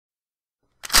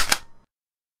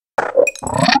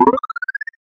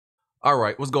All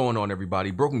right, what's going on,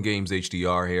 everybody? Broken Games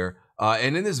HDR here.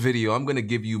 And in this video, I'm going to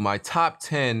give you my top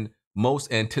 10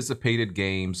 most anticipated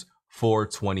games for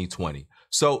 2020.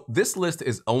 So this list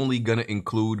is only going to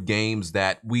include games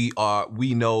that we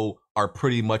know are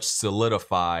pretty much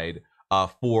solidified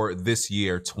for this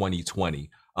year, 2020.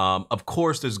 Of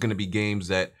course, there's going to be games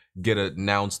that get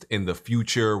announced in the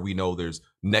future. We know there's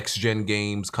next-gen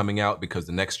games coming out because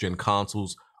the next-gen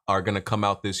consoles are going to come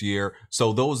out this year.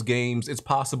 So those games, it's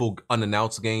possible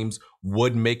unannounced games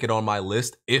would make it on my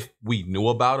list if we knew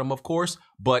about them, of course.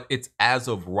 But it's as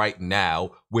of right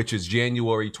now, which is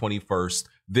January 21st.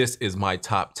 This is my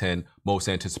top 10 most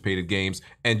anticipated games.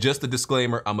 And just a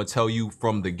disclaimer, I'm going to tell you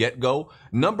from the get-go,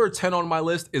 number 10 on my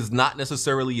list is not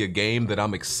necessarily a game that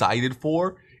I'm excited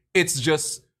for. It's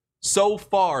just so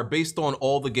far, based on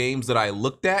all the games that I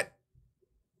looked at,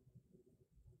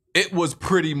 it was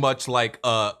pretty much like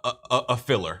a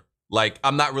filler. Like,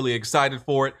 I'm not really excited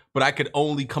for it, but I could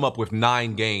only come up with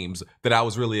 9 games that I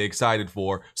was really excited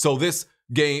for. So this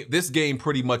game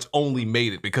pretty much only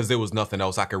made it because there was nothing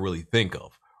else I could really think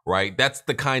of, right? That's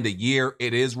the kind of year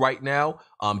it is right now,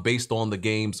 based on the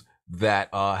games that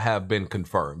have been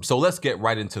confirmed. So let's get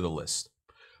right into the list.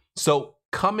 So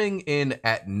coming in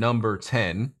at number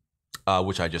 10,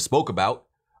 which I just spoke about,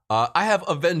 I have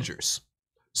Avengers.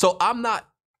 So I'm not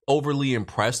overly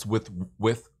impressed with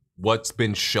what's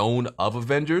been shown of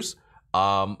Avengers.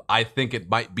 I think it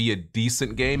might be a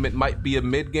decent game. It might be a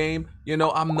mid game. You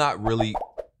know, I'm not really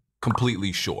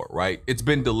completely sure, right? It's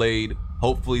been delayed.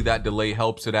 Hopefully that delay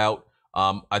helps it out.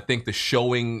 I think the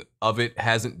showing of it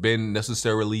hasn't been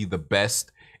necessarily the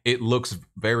best. It looks a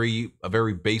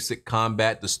very basic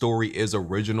combat. The story is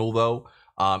original though.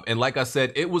 And like I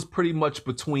said, it was pretty much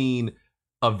between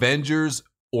Avengers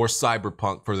or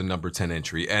Cyberpunk for the number 10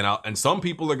 entry. And some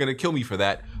people are going to kill me for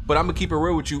that, but I'm going to keep it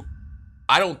real with you.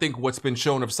 I don't think what's been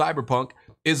shown of Cyberpunk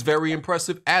is very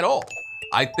impressive at all.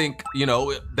 I think, you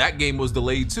know, that game was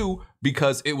delayed too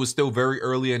because it was still very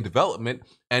early in development,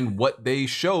 and what they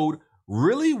showed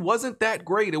really wasn't that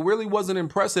great. It really wasn't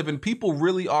impressive, and people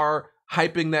really are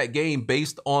hyping that game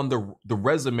based on the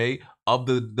resume of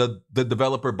the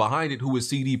developer behind it, who is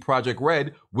CD Projekt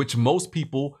Red, which most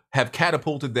people have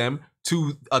catapulted them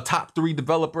to a top 3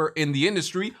 developer in the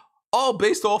industry, all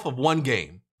based off of one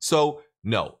game. So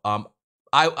no,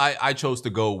 I chose to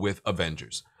go with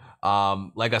Avengers.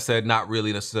 Like I said, not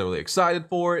really necessarily excited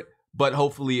for it, but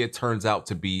hopefully it turns out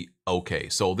to be okay.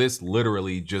 So this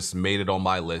literally just made it on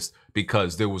my list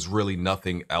because there was really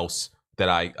nothing else that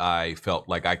I felt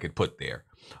like I could put there.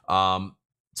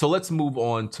 So let's move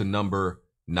on to number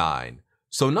 9.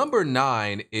 So number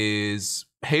 9 is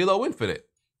Halo Infinite.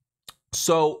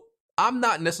 So I'm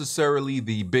not necessarily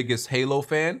the biggest Halo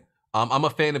fan. I'm a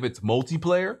fan of its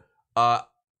multiplayer.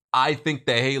 I think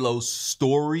the Halo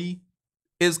story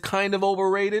is kind of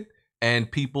overrated,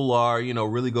 and people are, you know,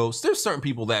 there's certain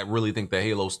people that really think the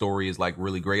Halo story is like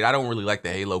really great. I don't really like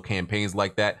the Halo campaigns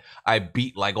like that. I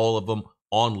beat like all of them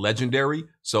on Legendary,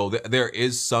 so there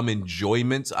is some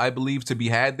enjoyment, I believe, to be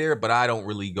had there, but I don't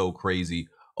really go crazy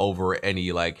over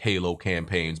any like Halo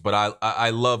campaigns. But I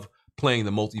love playing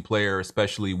the multiplayer,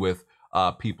 especially with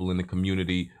people in the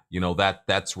community. You know,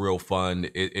 that's real fun.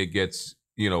 It gets,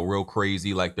 you know, real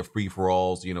crazy, like the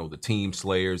free-for-alls, you know, the team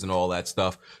slayers and all that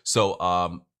stuff.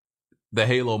 So the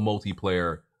Halo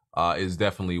multiplayer is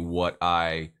definitely what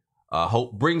I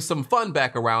hope brings some fun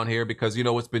back around here, because, you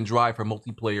know, it's been dry for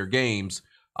multiplayer games.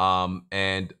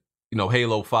 And, you know,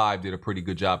 Halo 5 did a pretty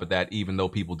good job at that, even though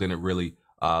people didn't really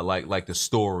like the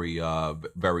story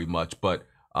very much. But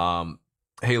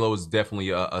Halo is definitely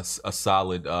a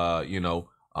solid, you know,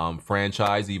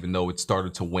 franchise, even though it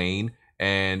started to wane.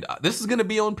 And this is going to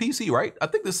be on PC, right? I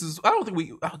think this is. I don't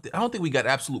think we got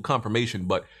absolute confirmation,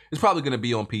 but it's probably going to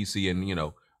be on PC, and, you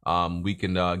know, we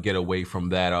can get away from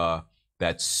that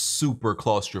that super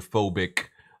claustrophobic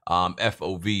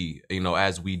FOV, you know,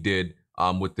 as we did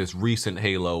with this recent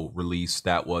Halo release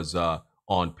that was on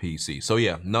PC. So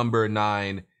yeah, number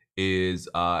 9 is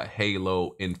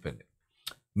Halo Infinite.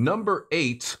 Number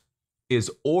 8 is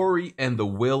Ori and the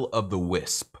Will of the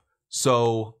Wisp.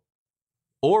 So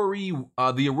Ori,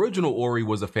 the original Ori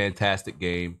was a fantastic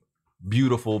game.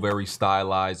 Beautiful, very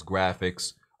stylized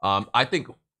graphics. I think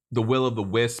the Will of the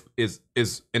Wisp is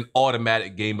an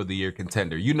automatic Game of the Year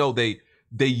contender. You know, they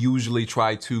usually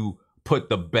try to put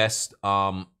the best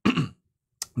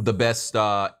the best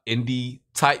indie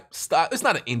type style. It's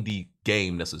not an indie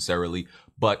game necessarily,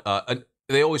 but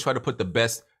they always try to put the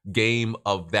best game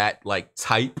of that like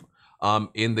type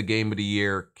in the Game of the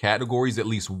Year categories, at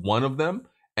least one of them.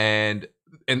 And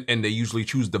and they usually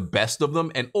choose the best of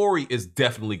them. And Ori is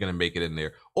definitely going to make it in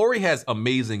there. Ori has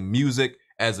amazing music,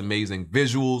 has amazing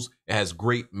visuals, it has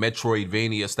great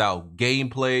Metroidvania style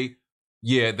gameplay.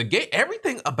 Yeah, the game,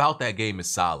 everything about that game is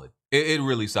solid. It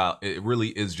really solid. It really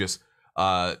is just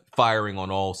firing on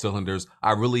all cylinders.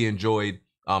 I really enjoyed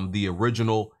the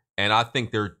original, and I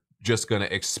think they're just gonna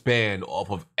expand off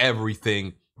of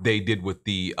everything they did with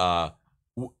the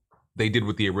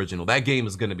original. That game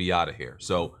is gonna be out of here.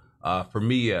 So for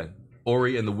me,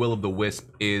 Ori and the Will of the Wisp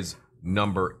is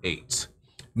number 8.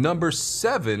 Number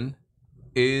 7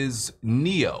 is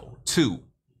Nioh 2.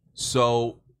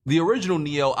 So the original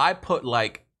Nioh, I put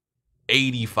like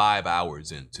 85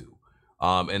 hours into.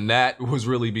 And that was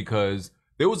really because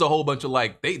there was a whole bunch of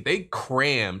like, they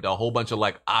crammed a whole bunch of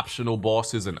like optional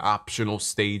bosses and optional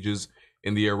stages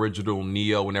in the original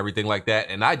Nioh and everything like that.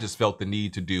 And I just felt the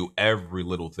need to do every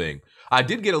little thing. I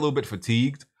did get a little bit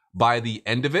fatigued by the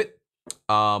end of it.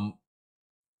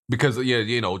 Because, yeah,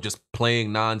 you know, just playing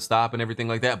nonstop and everything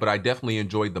like that. But I definitely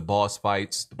enjoyed the boss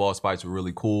fights. The boss fights were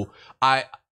really cool.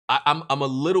 I'm a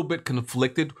little bit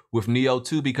conflicted with Nioh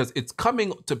 2 because it's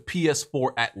coming to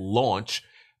PS4 at launch,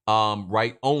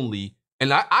 right, only.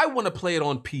 And I want to play it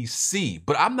on PC,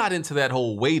 but I'm not into that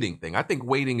whole waiting thing. I think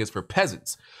waiting is for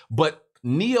peasants. But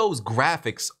Nioh's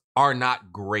graphics are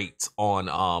not great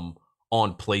on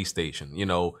PlayStation. You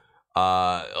know,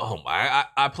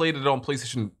 I played it on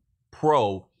PlayStation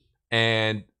Pro,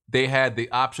 and they had the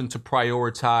option to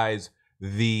prioritize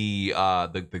the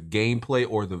gameplay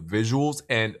or the visuals,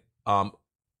 and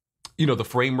you know, the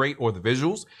frame rate or the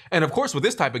visuals. And of course, with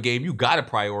this type of game, you got to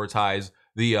prioritize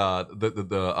the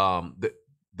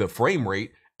frame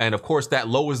rate. And of course, that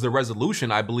lowers the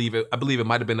resolution. I believe it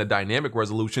might have been a dynamic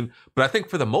resolution, but I think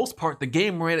for the most part, the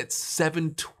game ran at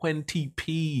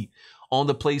 720p on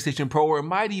the PlayStation Pro, or it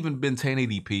might even been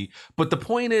 1080p. But the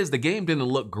point is, the game didn't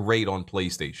look great on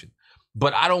PlayStation.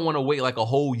 But I don't want to wait like a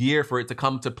whole year for it to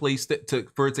come to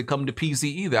PC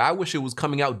either. I wish it was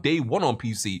coming out day one on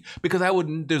PC, because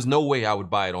there's no way I would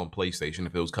buy it on PlayStation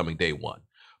if it was coming day one.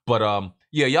 But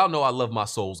yeah, y'all know I love my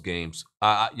Souls games.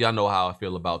 Y'all know how I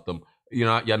feel about them. You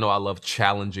know, y'all know I love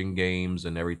challenging games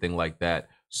and everything like that.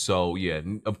 So yeah,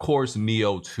 of course,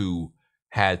 Nioh 2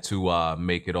 had to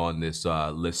make it on this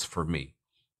list for me.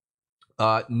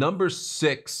 Number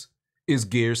 6 is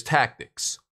Gears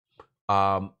Tactics.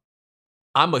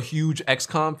 I'm a huge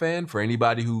XCOM fan. For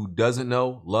anybody who doesn't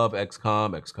know, love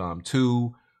XCOM, XCOM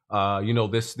 2. You know,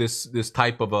 this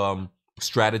type of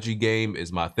strategy game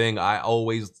is my thing. I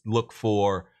always look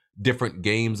for different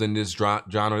games in this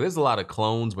genre. There's a lot of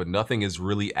clones, but nothing is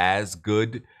really as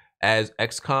good as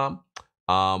XCOM.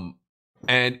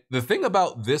 And the thing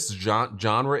about this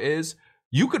genre is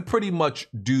you could pretty much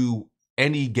do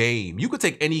any game. You could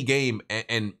take any game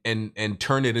and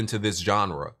turn it into this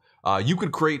genre. You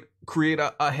could create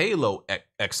a Halo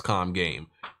XCOM game.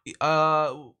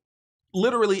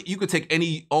 Literally, you could take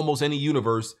almost any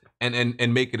universe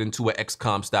and make it into an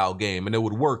XCOM style game, and it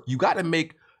would work. You got to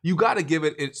give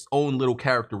it its own little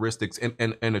characteristics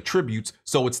and attributes,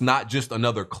 so it's not just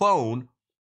another clone,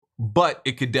 but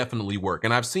it could definitely work.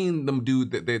 And I've seen them do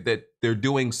that. They're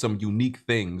doing some unique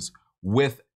things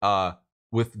with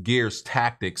Gears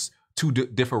Tactics to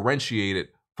differentiate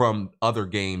it from other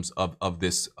games of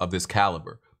this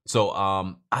caliber. So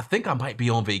I think I might be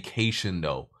on vacation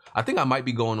though. I think I might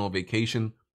be going on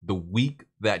vacation the week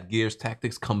that Gears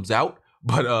Tactics comes out.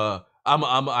 But I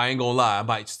ain't gonna lie, I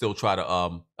might still try to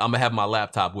I'm gonna have my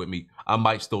laptop with me. I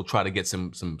might still try to get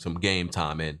some game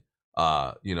time in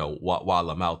you know, while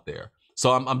I'm out there.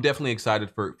 So I'm definitely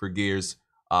excited for Gears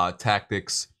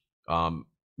Tactics. You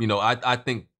know, I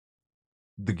think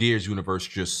the Gears universe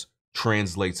just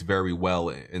translates very well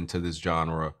into this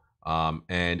genre.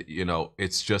 And you know,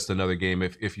 it's just another game.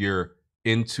 If you're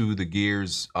into the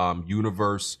Gears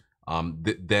universe,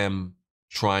 them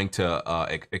trying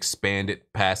to expand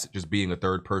it past just being a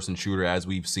third-person shooter, as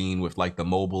we've seen with like the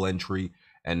mobile entry,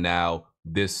 and now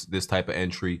this type of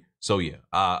entry. So yeah,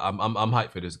 I'm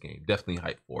hyped for this game. Definitely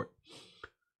hyped for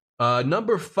it.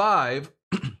 Number 5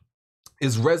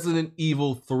 is Resident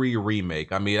Evil 3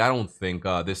 Remake. I mean, I don't think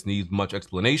this needs much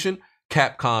explanation.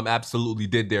 Capcom absolutely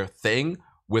did their thing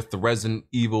with the Resident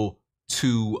Evil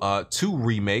 2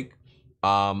 remake.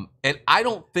 And I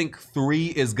don't think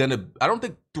 3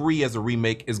 as a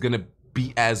remake is gonna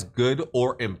be as good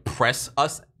or impress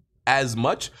us as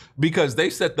much, because they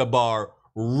set the bar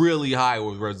really high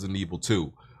with Resident Evil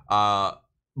 2.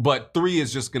 But 3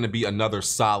 is just gonna be another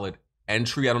solid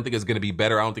entry. I don't think it's gonna be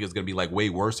better. I don't think it's gonna be like way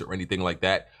worse or anything like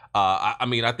that. I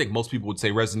mean, I think most people would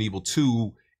say Resident Evil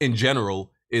 2 in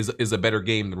general is a better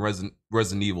game than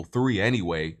Resident Evil 3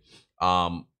 anyway.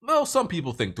 Well, some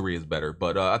people think 3 is better,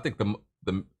 but I think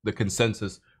the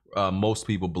consensus, most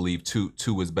people believe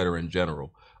two is better in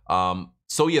general.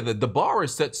 So yeah, the bar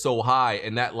is set so high,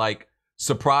 and that like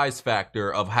surprise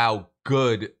factor of how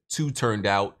good 2 turned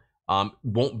out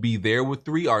won't be there with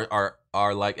 3.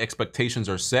 Our like expectations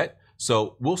are set,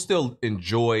 so we'll still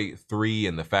enjoy 3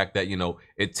 and the fact that, you know,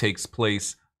 it takes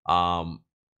place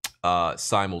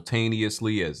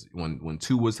simultaneously as when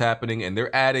 2 was happening, and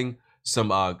they're adding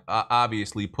some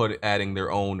obviously adding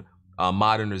their own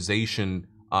modernization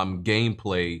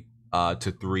gameplay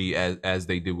to 3 as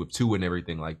they did with 2 and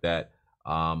everything like that.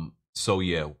 So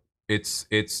yeah,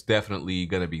 it's definitely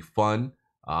gonna be fun.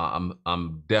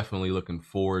 I'm definitely looking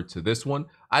forward to this one.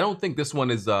 I don't think this one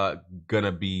is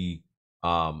gonna be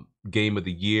game of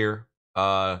the year.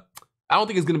 I don't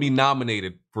think it's gonna be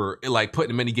nominated for like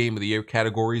putting many game of the year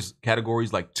categories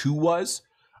like 2 was.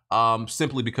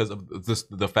 Simply because of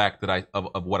the fact that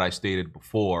of what I stated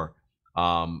before,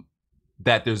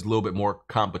 that there's a little bit more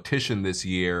competition this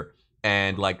year,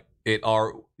 and like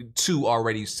 2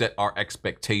 already set our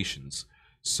expectations.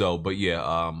 So, but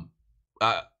yeah,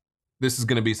 this is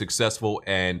gonna be successful,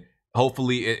 and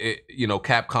hopefully, you know,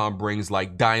 Capcom brings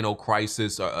like Dino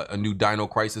Crisis, a new Dino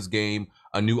Crisis game,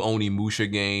 a new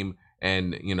Onimusha game,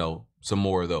 and you know, some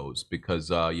more of those, because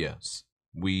yes,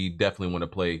 we definitely want to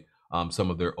play some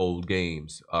of their old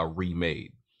games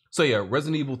remade. So yeah,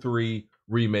 Resident Evil 3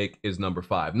 Remake is number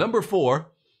 5. Number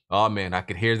 4, oh man, I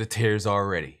could hear the tears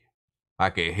already. I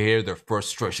could hear the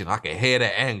frustration. I could hear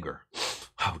the anger.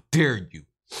 How dare you?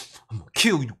 I'm gonna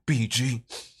kill you, BG.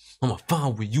 I'm gonna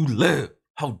find where you live.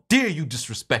 How dare you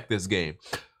disrespect this game?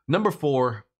 Number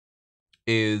 4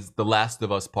 is The Last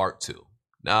of Us Part 2.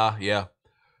 Yeah.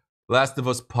 Last of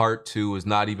Us Part 2 is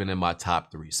not even in my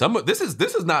top 3. This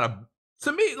is not a,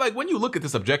 to me, like when you look at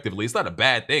this objectively, it's not a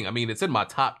bad thing. I mean, it's in my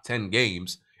top 10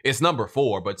 games. It's number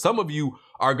 4, but some of you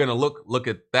are gonna look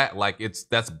at that like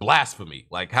that's blasphemy.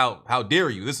 Like how dare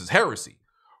you? This is heresy,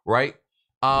 right?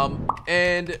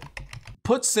 And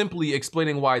put simply,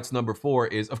 explaining why it's number 4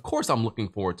 is, of course, I'm looking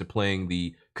forward to playing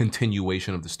the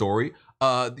continuation of the story.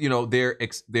 You know, they're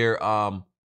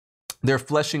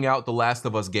fleshing out the Last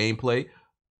of Us gameplay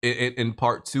in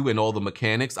part 2 and all the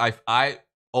mechanics. I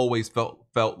always felt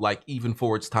like, even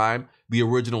for its time, the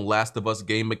original Last of Us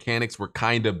game mechanics were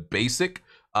kind of basic.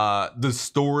 The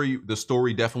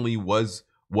story definitely was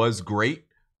great,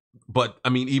 but I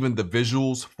mean, even the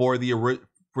visuals for the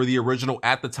original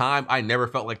at the time, I never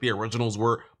felt like the originals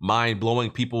were mind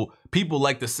blowing. People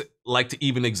like to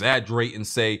even exaggerate and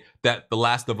say that the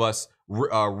Last of Us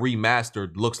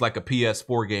remastered looks like a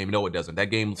PS4 game. No, it doesn't. That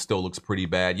game still looks pretty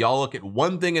bad. Y'all look at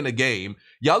one thing in the game.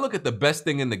 Y'all look at the best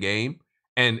thing in the game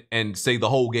and say the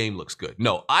whole game looks good.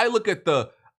 No, I look at the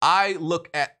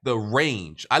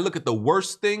range. I look at the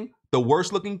worst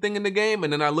looking thing in the game,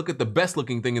 and then I look at the best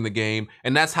looking thing in the game,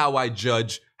 and that's how I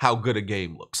judge how good a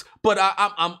game looks. But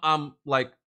I'm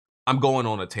going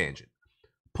on a tangent.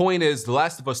 Point is, The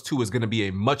Last of Us 2 is going to be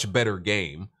a much better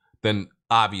game than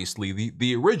obviously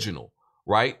the original,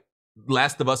 right?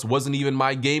 Last of Us wasn't even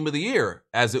my game of the year,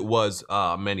 as it was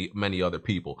many other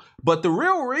people. But the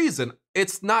real reason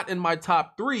it's not in my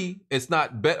top 3, it's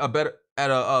not a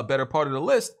better part of the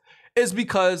list, is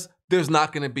because there's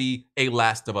not going to be a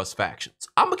Last of Us Factions.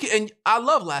 And I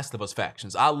love Last of Us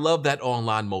Factions. I love that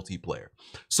online multiplayer.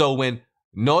 So when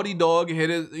Naughty Dog hit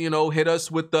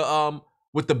us with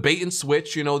the bait and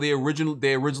switch, you know, they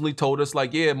originally told us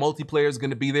like, yeah, multiplayer is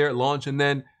going to be there at launch, and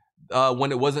then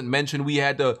when it wasn't mentioned, we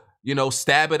had to, you know,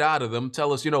 stab it out of them,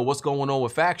 tell us, you know, what's going on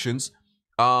with factions,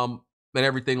 and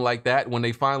everything like that. When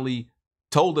they finally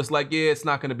told us like, yeah, it's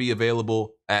not going to be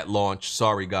available at launch.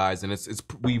 Sorry, guys, and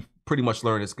we've pretty much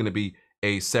learned it's going to be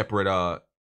a separate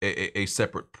a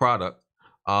separate product.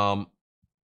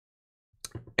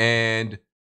 And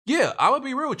yeah, I'm gonna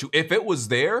be real with you. If it was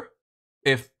there,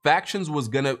 if Factions was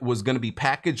gonna be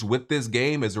packaged with this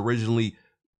game as originally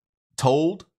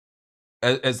told,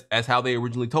 as how they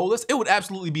originally told us, it would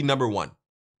absolutely be number 1.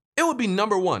 It would be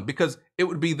number 1 because it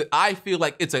would be I feel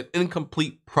like it's an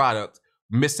incomplete product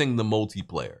missing the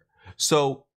multiplayer.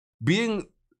 So being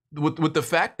with the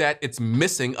fact that it's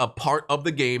missing a part of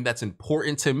the game that's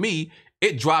important to me,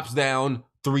 it drops down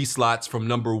 3 slots from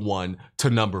number 1 to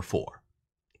number 4.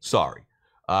 Sorry.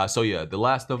 So yeah, The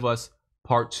Last of Us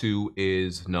Part 2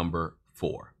 is number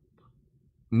 4.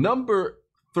 Number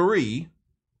 3,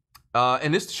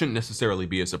 and this shouldn't necessarily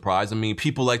be a surprise. I mean,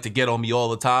 people like to get on me all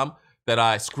the time that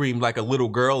I screamed like a little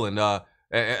girl and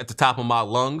at the top of my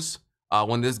lungs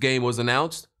when this game was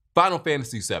announced. Final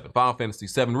Fantasy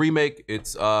VII Remake.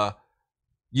 It's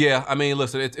yeah, I mean,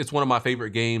 listen, it's one of my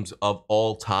favorite games of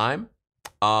all time.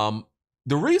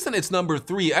 the reason it's number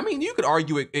 3, I mean, you could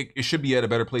argue it should be at a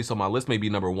better place on my list, maybe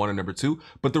number 1 or number 2.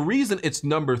 But the reason it's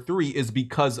number 3 is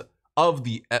because of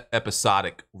the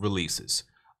episodic releases.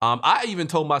 I even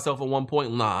told myself at one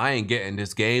point, nah, I ain't getting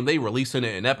this game. They releasing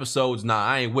it in episodes. Nah,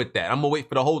 I ain't with that. I'm gonna wait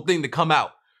for the whole thing to come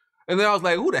out. And then I was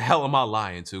like, who the hell am I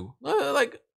lying to?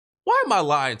 Like, why am I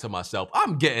lying to myself?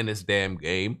 I'm getting this damn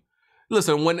game.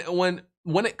 Listen,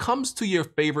 when it comes to your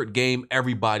favorite game,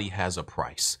 everybody has a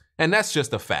price. And that's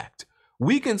just a fact.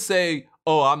 We can say,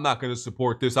 oh, I'm not going to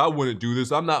support this. I wouldn't do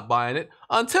this. I'm not buying it.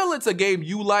 Until it's a game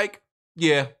you like,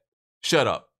 yeah, shut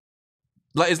up.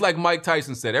 It's like Mike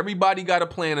Tyson said, everybody got a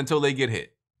plan until they get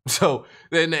hit. So,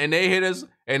 and they hit us,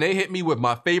 and they hit me with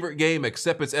my favorite game,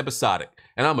 except it's episodic.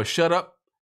 And I'm going to shut up,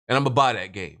 and I'm going to buy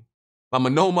that game. I'm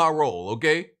going to know my role,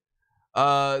 okay?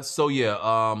 So yeah,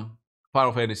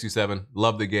 Final Fantasy VII,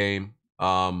 love the game.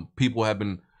 People have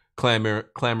been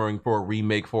clamoring for a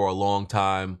remake for a long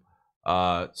time.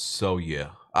 So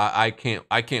yeah, I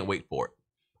can't wait for it.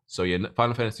 So yeah,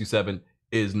 Final Fantasy VII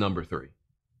is number 3.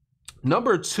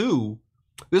 Number 2,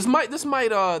 this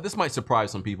might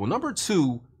surprise some people. Number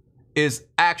 2 is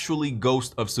actually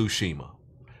Ghost of Tsushima.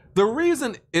 The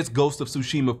reason it's Ghost of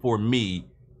Tsushima for me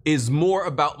is more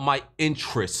about my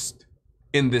interest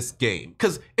in this game,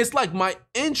 because it's like my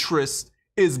interest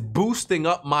is boosting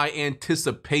up my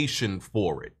anticipation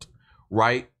for it,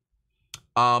 right?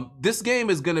 This game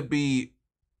is gonna be,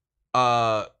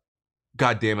 God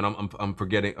damn it, I'm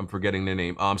forgetting their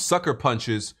name. Sucker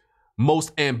Punch's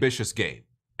most ambitious game,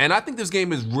 and I think this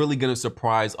game is really gonna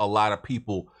surprise a lot of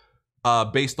people,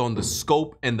 based on the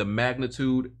scope and the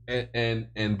magnitude and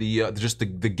the just the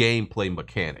gameplay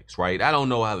mechanics, right? I don't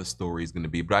know how the story is gonna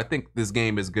be, but I think this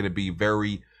game is gonna be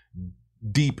very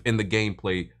deep in the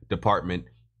gameplay department,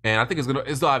 and I think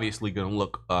it's obviously gonna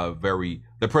look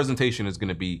the presentation is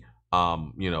gonna be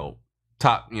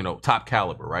top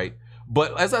caliber, right?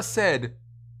 But as I said,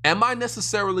 am I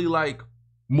necessarily like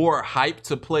more hyped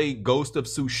to play Ghost of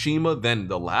Tsushima than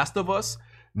The Last of Us?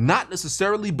 Not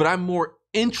necessarily, but I'm more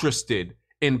interested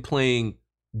in playing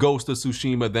Ghost of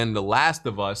Tsushima than The Last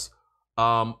of Us,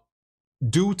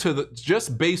 due to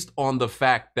just based on the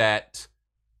fact that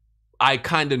I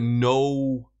kind of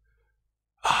know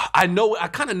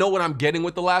what I'm getting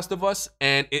with The Last of Us,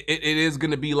 and it is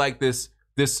going to be like this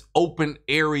open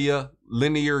area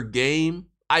linear game.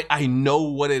 I know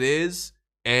what it is,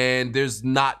 and there's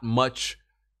not much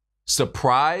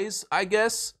surprise, I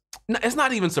guess. It's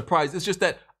not even surprise. It's just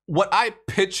that what I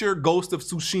picture Ghost of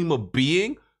Tsushima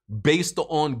being based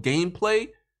on gameplay,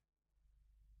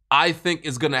 I think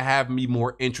is going to have me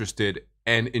more interested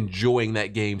and enjoying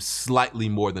that game slightly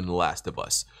more than The Last of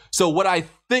Us. So what I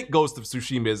think Ghost of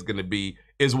Tsushima is going to be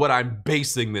is what I'm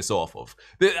basing this off of.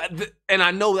 And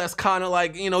I know that's kind of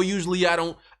like, usually I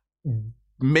don't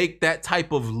make that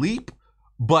type of leap,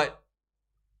 but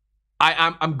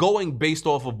I'm going based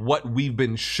off of what we've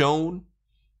been shown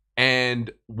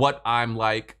and what I'm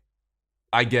like,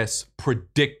 I guess,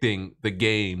 predicting the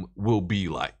game will be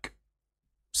like.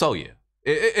 So yeah,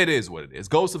 it is what it is.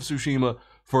 Ghost of Tsushima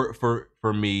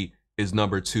for me is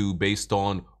number 2 based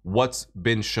on what's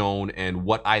been shown and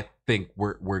what I think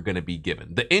we're gonna be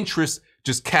given. The interest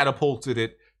just catapulted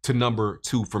it to number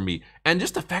 2 for me, and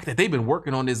just the fact that they've been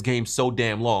working on this game so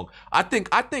damn long. I think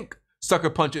Sucker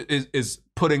Punch is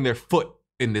putting their foot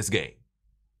in this game.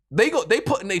 They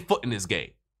putting their foot in this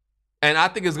game, and I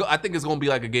think it's gonna be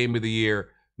like a Game of the Year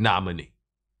nominee.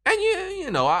 And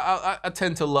yeah, I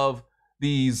tend to love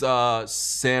these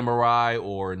samurai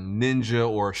or ninja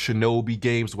or shinobi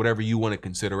games, whatever you want to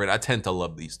consider it. I tend to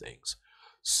love these things.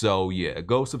 So yeah,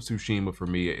 Ghost of Tsushima for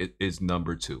me is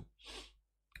number 2.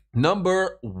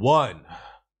 Number 1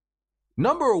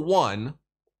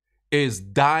 is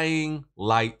Dying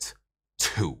Light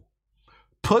 2.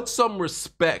 Put some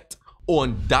respect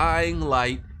on Dying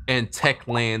Light and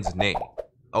Techland's name,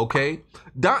 okay?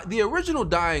 The original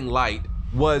Dying Light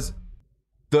was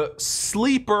the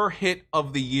sleeper hit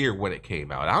of the year when it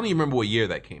came out. I don't even remember what year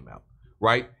that came out,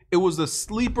 right? It was the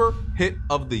sleeper hit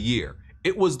of the year.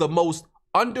 It was the most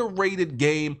underrated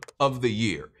game of the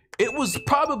year. It was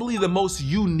probably the most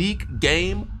unique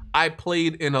game I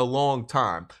played in a long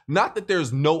time. Not that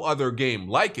there's no other game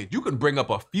like it. You can bring up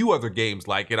a few other games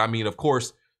like it. I mean, of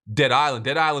course, Dead Island.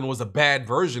 Dead Island was a bad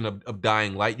version of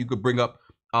Dying Light. You could bring up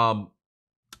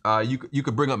you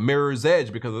could bring up Mirror's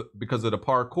Edge because of the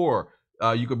parkour.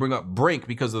 You could bring up Brink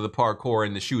because of the parkour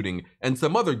and the shooting, and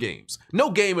some other games. No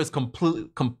game is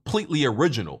completely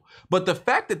original, but the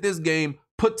fact that this game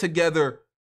put together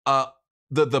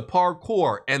the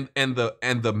parkour and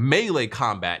the melee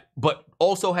combat, but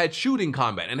also had shooting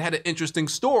combat and had an interesting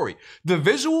story. The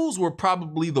visuals were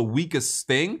probably the weakest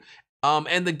thing.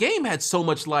 And the game had so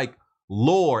much like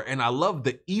lore, and I love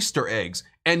the Easter eggs.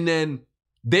 And then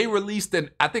they released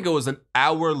I think it was an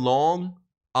hour-long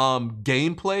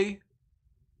gameplay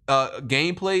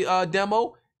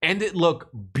demo, and it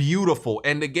looked beautiful.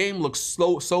 And the game looks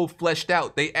so fleshed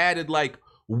out. They added like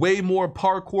way more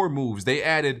parkour moves. They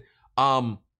added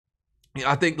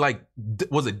I think like,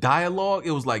 was it dialogue?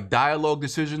 It was like dialogue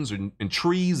decisions and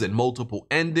trees and multiple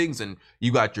endings, and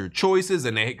you got your choices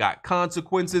and they got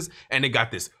consequences, and they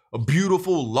got this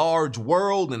beautiful large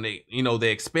world, and they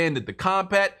expanded the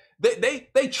combat.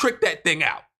 They tricked that thing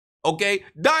out. Okay,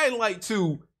 Dying Light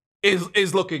 2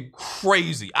 is looking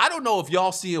crazy. I don't know if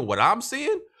y'all seeing what I'm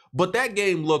seeing, but that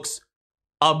game looks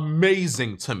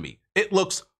amazing to me. It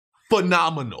looks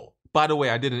phenomenal. By the way,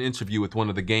 I did an interview with one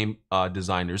of the game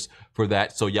designers for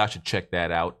that, so y'all should check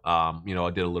that out. I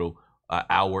did a little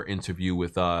hour interview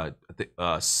with Simon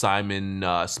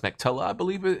Smektella, I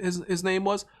believe his name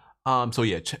was. So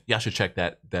yeah, y'all should check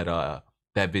that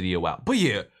video out. But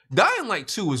yeah, Dying Light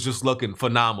 2 is just looking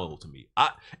phenomenal to me.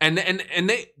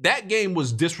 That game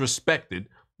was disrespected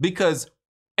because.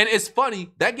 And it's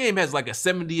funny, that game has like a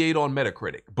 78 on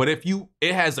Metacritic, but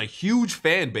it has a huge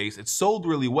fan base. It sold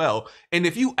really well. And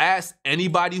if you ask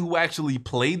anybody who actually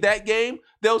played that game,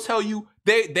 they'll tell you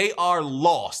they are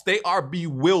lost. They are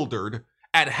bewildered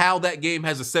at how that game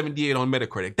has a 78 on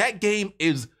Metacritic. That game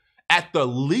is at the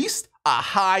least a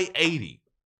high 80.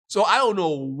 So I don't know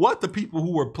what the people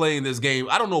who were playing this game,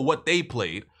 I don't know what they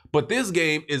played, but this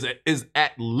game is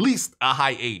at least a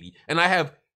high 80. And I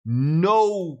have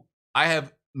no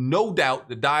doubt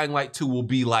that Dying Light 2 will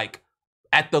be like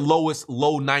at the lowest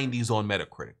low 90s on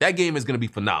Metacritic. That game is going to be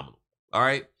phenomenal. All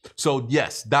right. So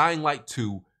yes, Dying Light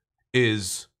 2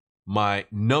 is my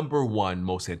 #1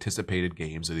 most anticipated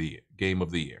game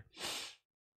of the year.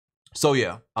 So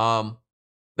yeah,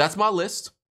 that's my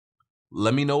list.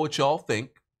 Let me know what y'all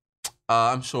think.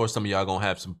 I'm sure some of y'all gonna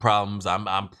have some problems.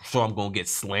 I'm sure I'm gonna get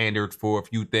slandered for a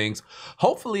few things.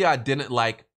 Hopefully I didn't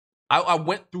I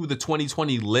went through the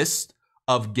 2020 list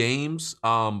of games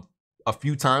a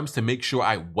few times to make sure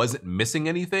I wasn't missing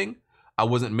anything. I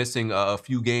wasn't missing a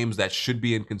few games that should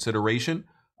be in consideration.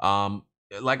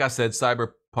 Like I said,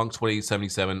 Cyberpunk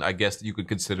 2077, I guess you could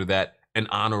consider that an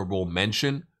honorable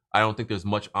mention. I don't think there's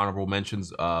much honorable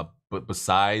mentions but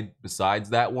besides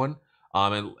that one.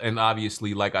 And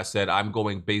obviously, like I said, I'm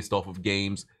going based off of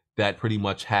games that pretty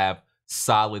much have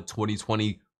solid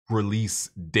 2020 release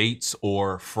dates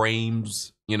or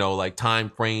frames, like time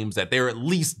frames that they're at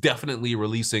least definitely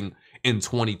releasing in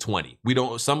 2020.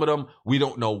 Some of them, we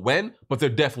don't know when, but they're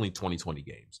definitely 2020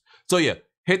 games. So yeah,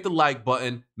 hit the like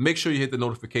button. Make sure you hit the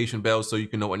notification bell so you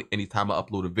can know anytime I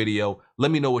upload a video.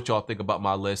 Let me know what y'all think about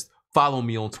my list. Follow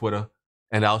me on Twitter,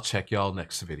 and I'll check y'all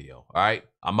next video. All right,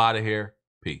 I'm out of here.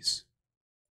 Peace.